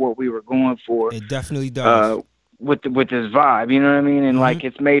intensity of what we were going for. It definitely does. With this vibe, you know what I mean? And like,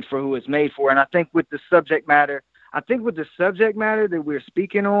 it's made for who it's made for. And I think with the subject matter that we're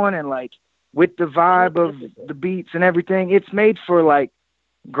speaking on, and like with the vibe of the beats and everything, it's made for like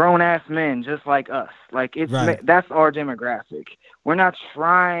grown ass men just like us. Like, it's that's our demographic. We're not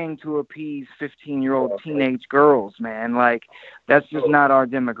trying to appease 15-year-old teenage girls, man. Like, that's just not our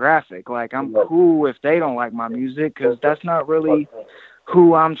demographic. Like, I'm cool if they don't like my music, because that's not really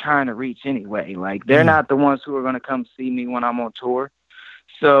who I'm trying to reach anyway. Like, they're not the ones who are going to come see me when I'm on tour.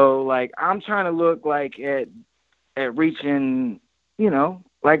 So, like, I'm trying to look like at reaching, you know,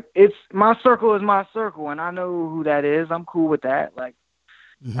 like, it's my circle is my circle, and I know who that is. I'm cool with that. Like,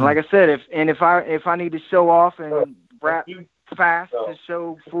 and like I said, if I need to show off and rap fast to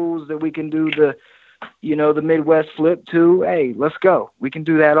show fools that we can do the Midwest flip too, hey, let's go. We can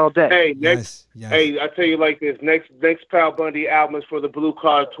do that all day. Hey, yes. Hey, I tell you like this, next Pal Bundy album is for the blue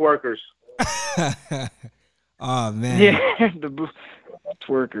collar twerkers. Oh man. Yeah, the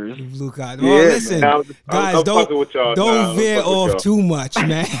twerkers. The blue collar. Yeah, well, listen, man. Guys, don't veer off too much,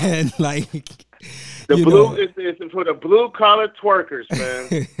 man. Like, the blue is for the blue collar twerkers,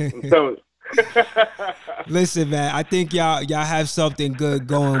 man. I'm telling you. Listen, man, I think y'all have something good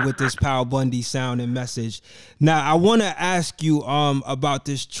going with this Pal Bundy sound and message. Now, I want to ask you about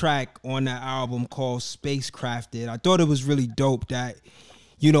this track on that album called Spacecrafted. I thought it was really dope that,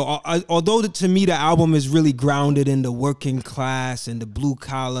 you know, although to me the album is really grounded in the working class and the blue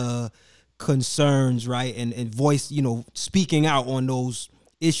collar concerns, right, and voice, you know, speaking out on those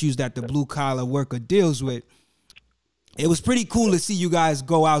issues that the blue collar worker deals with. It was pretty cool to see you guys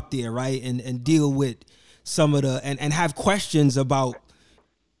go out there, right, and deal with some of the and have questions about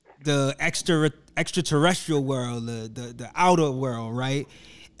the extraterrestrial world, the outer world, right?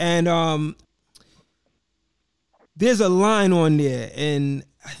 And there's a line on there, and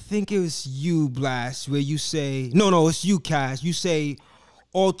I think it was you, Blast, where you say, no, it's you, Cass. You say,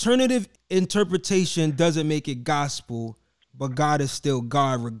 alternative interpretation doesn't make it gospel, but God is still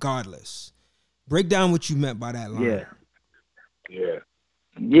God regardless. Break down what you meant by that line.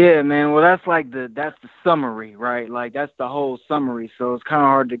 Yeah, man. Well, that's the summary, right? Like, that's the whole summary. So it's kind of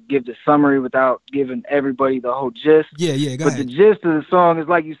hard to give the summary without giving everybody the whole gist. Yeah. Go ahead. But the gist of the song is,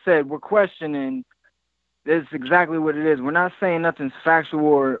 like you said, we're questioning. That's exactly what it is. We're not saying nothing's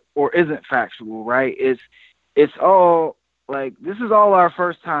factual or isn't factual, right? It's all like, this is all our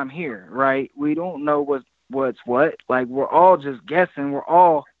first time here, right? We don't know what's what. Like, we're all just guessing. We're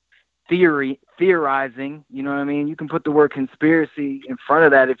all theorizing, you know what I mean? You can put the word conspiracy in front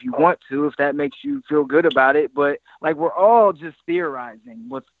of that if you want to, if that makes you feel good about it. But like, we're all just theorizing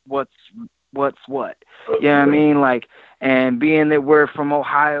what's what. You know what I mean? Like, and being that we're from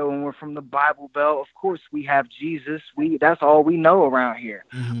Ohio and we're from the Bible Belt, of course we have Jesus. That's all we know around here.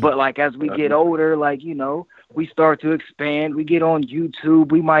 Mm-hmm. But like, as we get older, like, you know, we start to expand. We get on YouTube.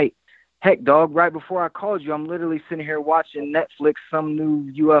 We might. Heck, dog, right before I called you, I'm literally sitting here watching Netflix, some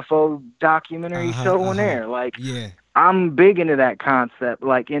new UFO documentary show on there. Like, I'm big into that concept,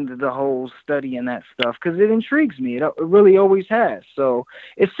 like into the whole studying that stuff, because it intrigues me. It really always has. So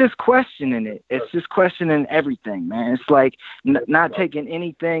it's just questioning it. It's just questioning everything, man. It's like not taking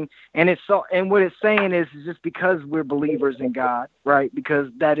anything. And what it's saying is just because we're believers in God, right? Because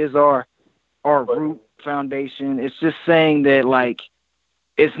that is our root foundation. It's just saying that, like,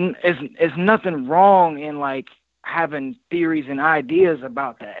 it's nothing wrong in like having theories and ideas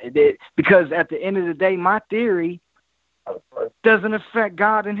about that. Because at the end of the day, my theory doesn't affect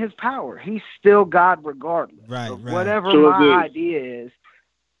God and his power. He's still God regardless of whatever my idea is.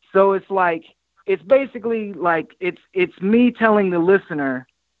 So it's like, it's basically like, it's me telling the listener,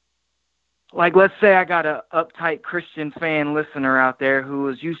 like, let's say I got a uptight Christian fan listener out there who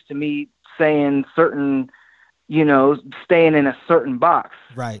is used to me saying certain, staying in a certain box.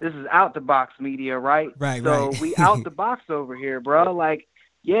 Right. This is out the box media, right? Right. So we out the box over here, bro. Like,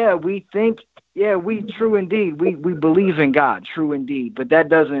 we true indeed. We believe in God, true indeed. But that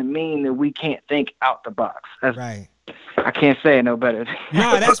doesn't mean that we can't think out the box. That's right. I can't say it no better.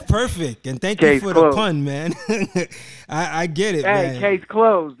 Nah, that's perfect. And thank you for the pun, man. I get it, man. Hey, case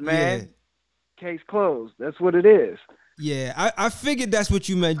closed, man. Yeah. Case closed. That's what it is. Yeah, I figured that's what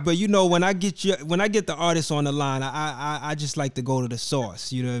you meant, but when I get the artist on the line, I just like to go to the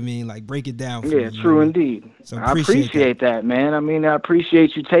source. You know what I mean? Like break it down. For me, true indeed. So I appreciate that, man. I mean, I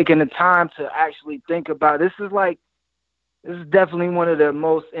appreciate you taking the time to actually think about. This is definitely one of the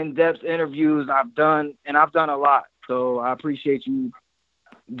most in-depth interviews I've done, and I've done a lot. So I appreciate you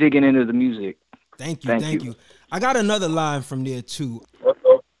digging into the music. Thank you. I got another line from there too.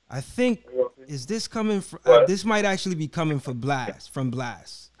 I think, is this coming from, this might actually be coming from Blast.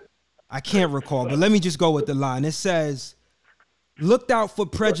 I can't recall, but let me just go with the line. It says, looked out for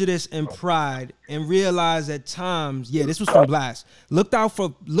prejudice and pride and realized at times, this was from Blast. Looked out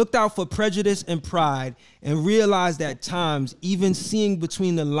for prejudice and pride and realized at times, even seeing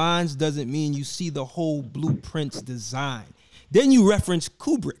between the lines doesn't mean you see the whole blueprint's design. Then you reference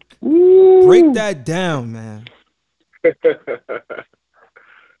Kubrick. Break that down, man.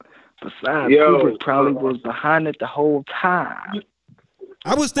 Besides, Kubrick probably was behind it the whole time.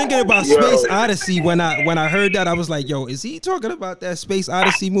 I was thinking about Space Odyssey when I heard that. I was like, yo, is he talking about that Space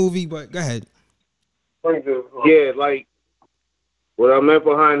Odyssey movie? But go ahead. Yeah, like what I meant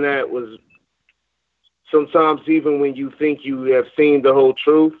behind that was sometimes even when you think you have seen the whole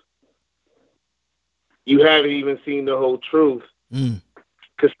truth, you haven't even seen the whole truth.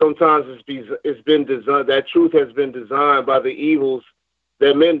 Because sometimes it's been designed. That truth has been designed by the evils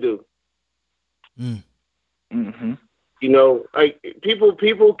that men do. Mm-hmm. Like people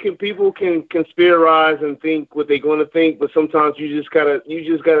can conspirize and think what they're going to think, but sometimes you just gotta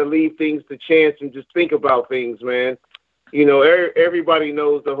leave things to chance and just think about things, man. Everybody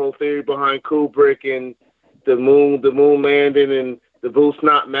knows the whole theory behind Kubrick and the moon landing and the boots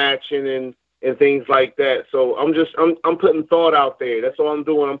not matching and things like that. So I'm putting thought out there. That's all I'm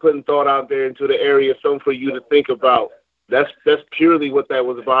doing. I'm putting thought out there into the area, something for you to think about. That's purely what that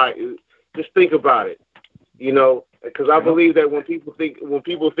was about. Just think about it, because I believe that when people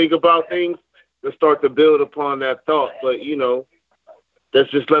think about things, they start to build upon that thought. But that's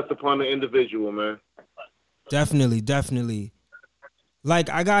just left upon the individual, man. Definitely. Like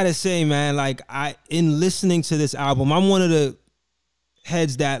I gotta say, man, like in listening to this album, I'm one of the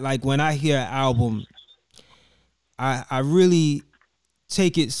heads that like when I hear an album, I really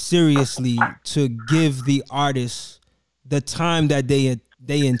take it seriously to give the artist the time that they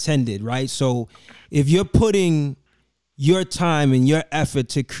intended, right? So if you're putting your time and your effort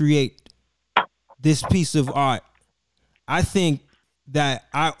to create this piece of art, I think that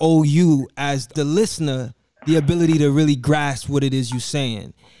I owe you as the listener the ability to really grasp what it is you're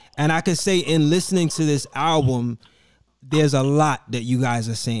saying. And I can say in listening to this album, there's a lot that you guys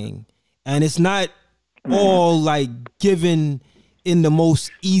are saying. And it's not all like given in the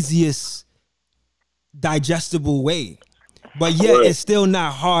most easiest digestible way. But yet it's still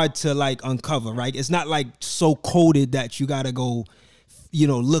not hard to like uncover, right? It's not like so coded that you gotta go,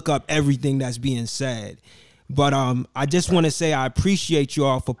 look up everything that's being said. But I just want to say I appreciate you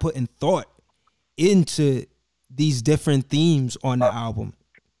all for putting thought into these different themes on the album.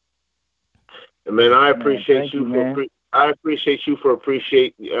 Man, I appreciate you for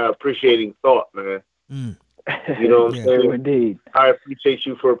appreciating thought, man. You know what I'm saying? Indeed. I appreciate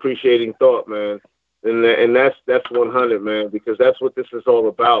you for appreciating thought, man. And that's 100, man, because that's what this is all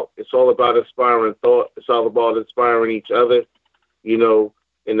about. It's all about inspiring thought. It's all about inspiring each other,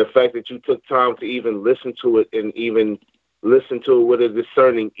 and the fact that you took time to even listen to it and even listen to it with a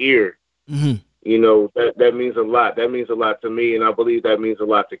discerning ear. Mm-hmm. That means a lot. That means a lot to me, and I believe that means a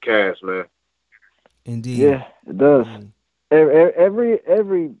lot to Cass, man. Indeed. Yeah, it does.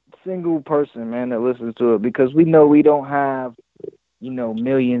 Every single person, man, that listens to it, because we know we don't have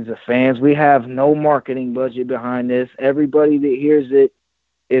millions of fans. We have no marketing budget behind this. Everybody that hears it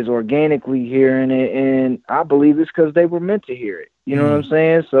is organically hearing it, and I believe it's because they were meant to hear it. You know what I'm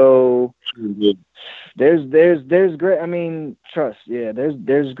saying? So there's great. I mean, trust. Yeah,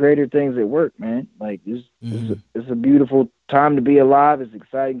 there's greater things at work, man. Like it's a beautiful time to be alive. It's an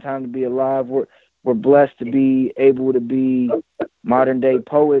exciting time to be alive. We're blessed to be able to be modern day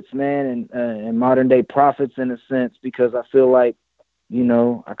poets, man, and modern day prophets in a sense, because I feel like,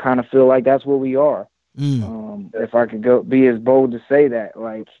 I kind of feel like that's where we are. If I could be as bold to say that,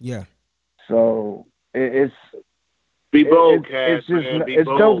 like, yeah. So it's be bold, it's just man. It's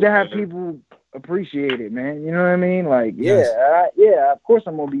bold, dope to have man. people appreciate it, man. You know what I mean? Like, Yes. of course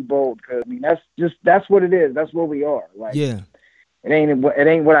I'm gonna be bold, because I mean that's what it is. That's what we are. Like, Yeah. It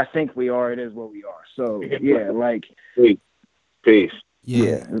ain't what I think we are. It is what we are. So yeah, like peace.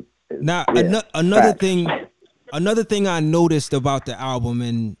 Yeah. Now another thing I noticed about the album,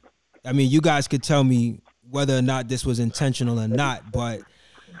 and I mean, you guys could tell me whether or not this was intentional or not, but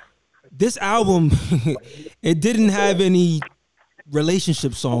this album, it didn't have any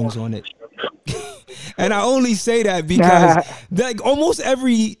relationship songs on it. And I only say that because like almost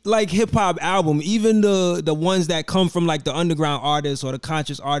every like hip hop album, even the ones that come from like the underground artists or the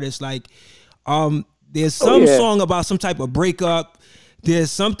conscious artists, like there's some song about some type of breakup.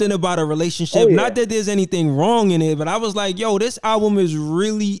 There's something about a relationship. Not that there's anything wrong in it, but I was like, yo, this album is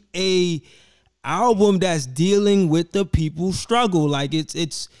really a album that's dealing with the people's struggle. Like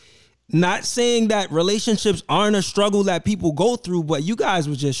it's not saying that relationships aren't a struggle that people go through, but you guys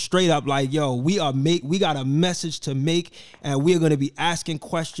were just straight up like, yo, we got a message to make, and we're going to be asking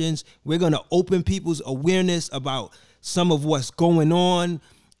questions. We're going to open people's awareness about some of what's going on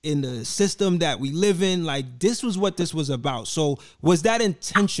in the system that we live in. Like, this was what this was about. So was that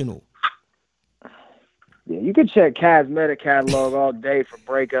intentional? Yeah, you can check Kaz Meta catalog all day for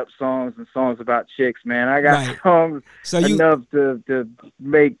breakup songs and songs about chicks, man. I got songs enough to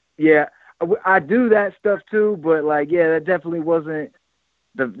make. Yeah, I do that stuff too, but like, that definitely wasn't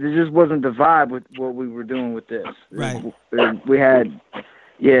it just wasn't the vibe with what we were doing with this. Right. We had,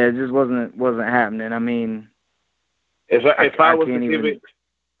 it just wasn't happening. I mean, if I was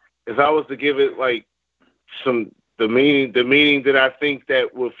to give it like the meaning that I think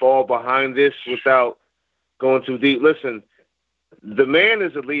that would fall behind this without going too deep. Listen, the man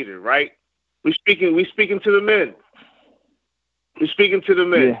is a leader, right? We speaking to the men. We're speaking to the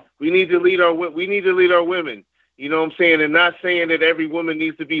men. Yeah. We need to lead our women. You know what I'm saying? And not saying that every woman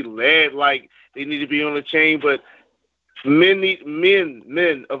needs to be led like they need to be on a chain, but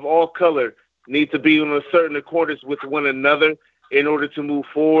men of all color need to be on a certain accordance with one another in order to move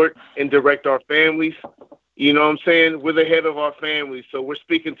forward and direct our families. You know what I'm saying? We're the head of our families, so we're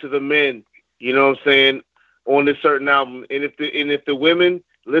speaking to the men. You know what I'm saying? On this certain album, and if the women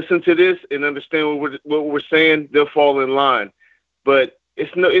listen to this and understand what we're saying, they'll fall in line. But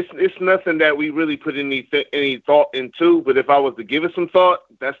it's nothing that we really put any thought into. But if I was to give it some thought,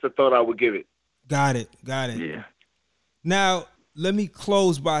 that's the thought I would give it. Got it. Yeah. Now let me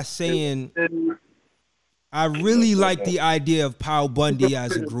close by saying I really like the idea of Powell Bundy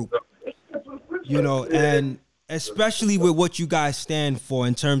as a group. And especially with what you guys stand for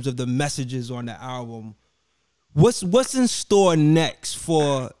in terms of the messages on the album. What's in store next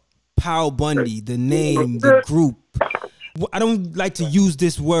for Powell Bundy, the name, the group? I don't like to use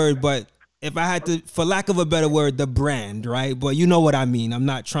this word, but if I had to, for lack of a better word, the brand, right? But you know what I mean. I'm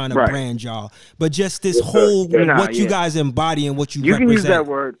not trying to brand y'all, but just this whole you guys embody and what you represent. You can use that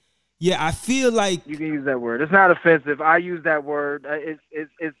word. Yeah, I feel like you can use that word. It's not offensive. I use that word. It's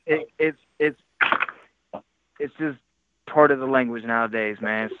just part of the language nowadays,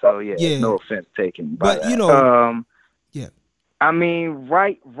 man. So no offense taken. But that. I mean,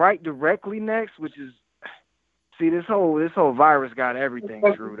 right directly next, which is. See, this whole virus got everything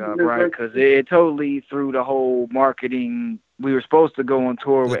screwed up, right? Because it totally threw the whole marketing. We were supposed to go on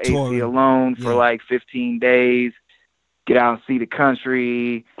tour with AC Alone for like 15 days, get out and see the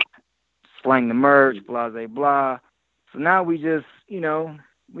country, slang the merch, blah, blah, blah. So now we just,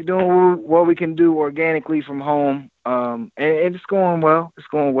 we're doing what we can do organically from home. And it's going well.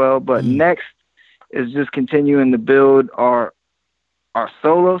 But next is just continuing to build our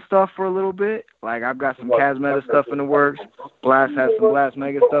solo stuff for a little bit. Like, I've got some Kaz Meta stuff in the works. Blast has some Blast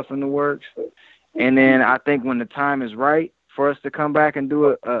Mega stuff in the works. And then I think when the time is right for us to come back and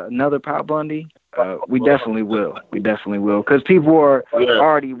do another Powell Bundy, we definitely will. Because people are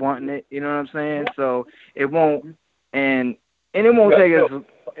already wanting it. You know what I'm saying? So it won't, and it won't take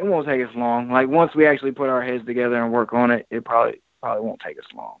us long. Like, once we actually put our heads together and work on it, it probably won't take us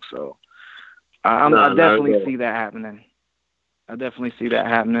long. So I definitely see that happening.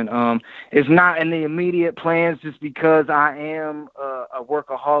 It's not in the immediate plans just because I am a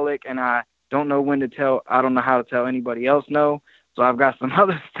workaholic and I don't know how to tell anybody else no. So I've got some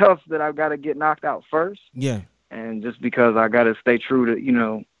other stuff that I've got to get knocked out first. Yeah. And just because I got to stay true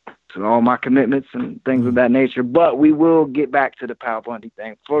to, to all my commitments and things of that nature. But we will get back to the Pal Bundy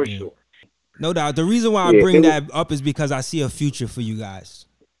thing for sure. No doubt. The reason why I bring that up is because I see a future for you guys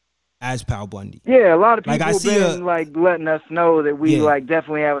as Pal Bundy. Yeah, a lot of people Like, I have see been letting us know that we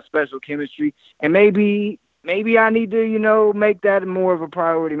definitely have a special chemistry, and maybe I need to make that more of a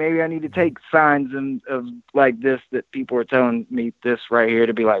priority. Maybe I need to take signs of like this that people are telling me this right here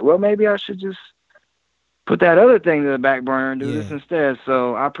to be like, well, maybe I should just put that other thing to the back burner and do this instead.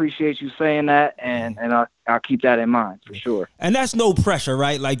 So I appreciate you saying that, and I'll keep that in mind for sure. And that's no pressure,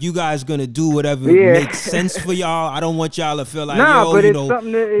 right? Like, you guys gonna do whatever makes sense for y'all. I don't want y'all to feel like,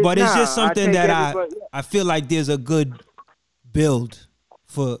 it's just something that I feel like there's a good build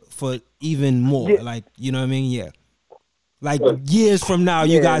for even more. Yeah. Like, you know what I mean? Yeah. Like, years from now,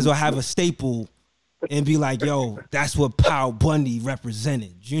 you guys will have a staple and be like, yo, that's what Pal Bundy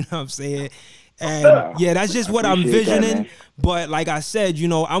represented. You know what I'm saying? And that's just what I'm visioning. But like I said,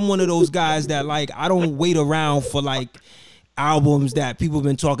 I'm one of those guys that, like, I don't wait around for like albums that people have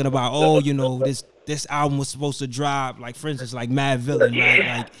been talking about. Oh, this album was supposed to drop. Like, for instance, like Madvillain,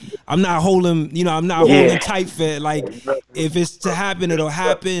 right? Like, I'm not holding tight for it. Like, if it's to happen, it'll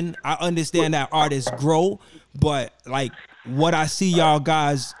happen. I understand that artists grow, but like, what I see y'all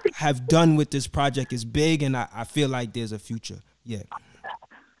guys have done with this project is big, and I feel like there's a future. Yeah.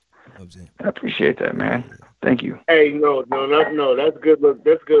 I appreciate that, man. Thank you. Hey, no, that's good.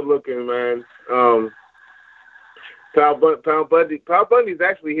 That's good looking, man. Pal Bundy's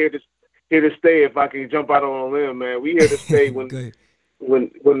actually here to stay. If I can jump out on a limb, man, we here to stay when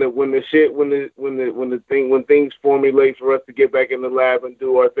things formulate for us to get back in the lab and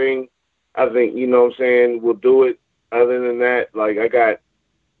do our thing. I think what I'm saying, we'll do it. Other than that, like, I got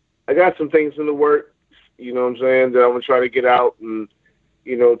some things in the works. You know what I'm saying, that I'm gonna try to get out and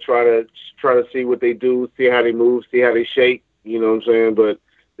try to see what they do, see how they move, see how they shake. You know what I'm saying? But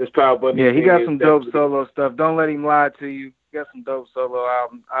this Pal Bundy, he got some dope solo stuff. Don't let him lie to you. He got some dope solo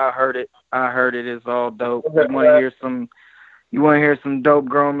albums. I heard it. It's all dope. You want to hear some dope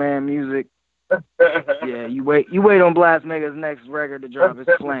grown man music? Yeah, you wait on Blast Mega's next record to drop. It's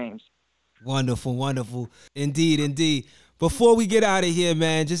Flames. Wonderful. Indeed. Before we get out of here,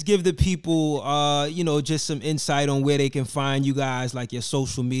 man, just give the people, just some insight on where they can find you guys, like your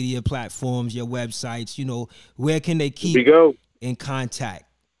social media platforms, your websites. Where can they keep in contact?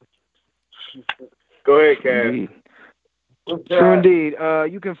 Go ahead, Kaz. True indeed.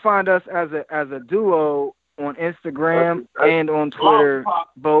 You can find us as a duo on Instagram and on Twitter,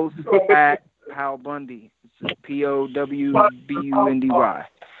 both at Pal Bundy. It's POWBUNDY.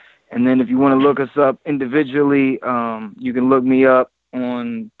 And then if you want to look us up individually, you can look me up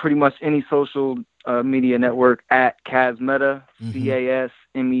on pretty much any social media network at Casmetah, CASMETAH.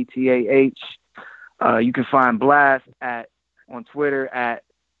 You can find Blast on Twitter at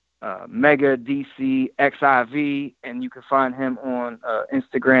MegaDCXIV, and you can find him on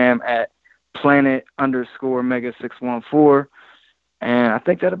Instagram at Planet_Mega614. And I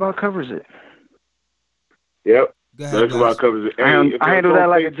think that about covers it. Yep. That's about covers it. Hey, I handled that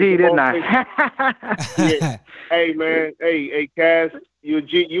like a G, didn't I? Yeah. Hey, man. Hey, Kaz, you a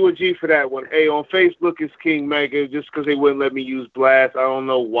G for that one. Hey, on Facebook it's King Mega, just because they wouldn't let me use Blast. I don't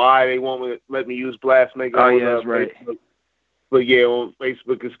know why they won't let me use Blast Mega. Oh, yeah, that's right. Facebook. But yeah, on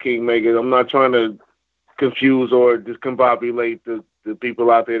Facebook it's King Mega. I'm not trying to confuse or discombobulate the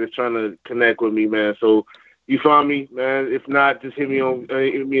people out there that's trying to connect with me, man. So you find me, man. If not, just hit me on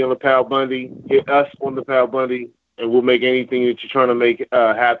the Pal Bundy. Hit us on the Pal Bundy. And we'll make anything that you're trying to make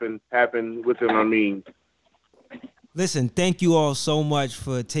happen within our means. Listen, thank you all so much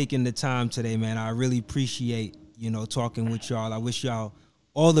for taking the time today, man. I really appreciate, talking with y'all. I wish y'all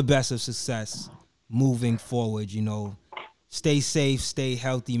all the best of success moving forward. Stay safe, stay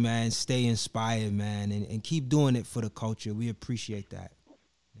healthy, man. Stay inspired, man, and keep doing it for the culture. We appreciate that.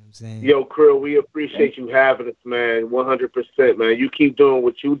 You know what I'm saying? Yo, Krill, we appreciate you having us, man. 100%, man. You keep doing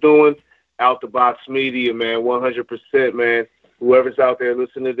what you're doing. Out the Box Media, man, 100%, man. Whoever's out there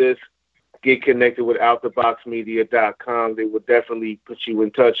listening to this, get connected with outtheboxmedia.com. They will definitely put you in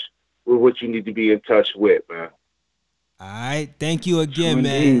touch with what you need to be in touch with, man. All right. Thank you again,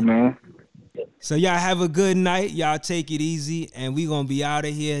 Indeed, man. So y'all have a good night. Y'all take it easy, and we going to be out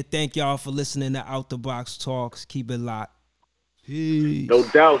of here. Thank y'all for listening to Out the Box Talks. Keep it locked. Peace. No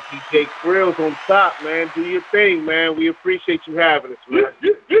doubt. DJ Krill's on top, man. Do your thing, man. We appreciate you having us, man.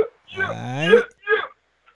 All right.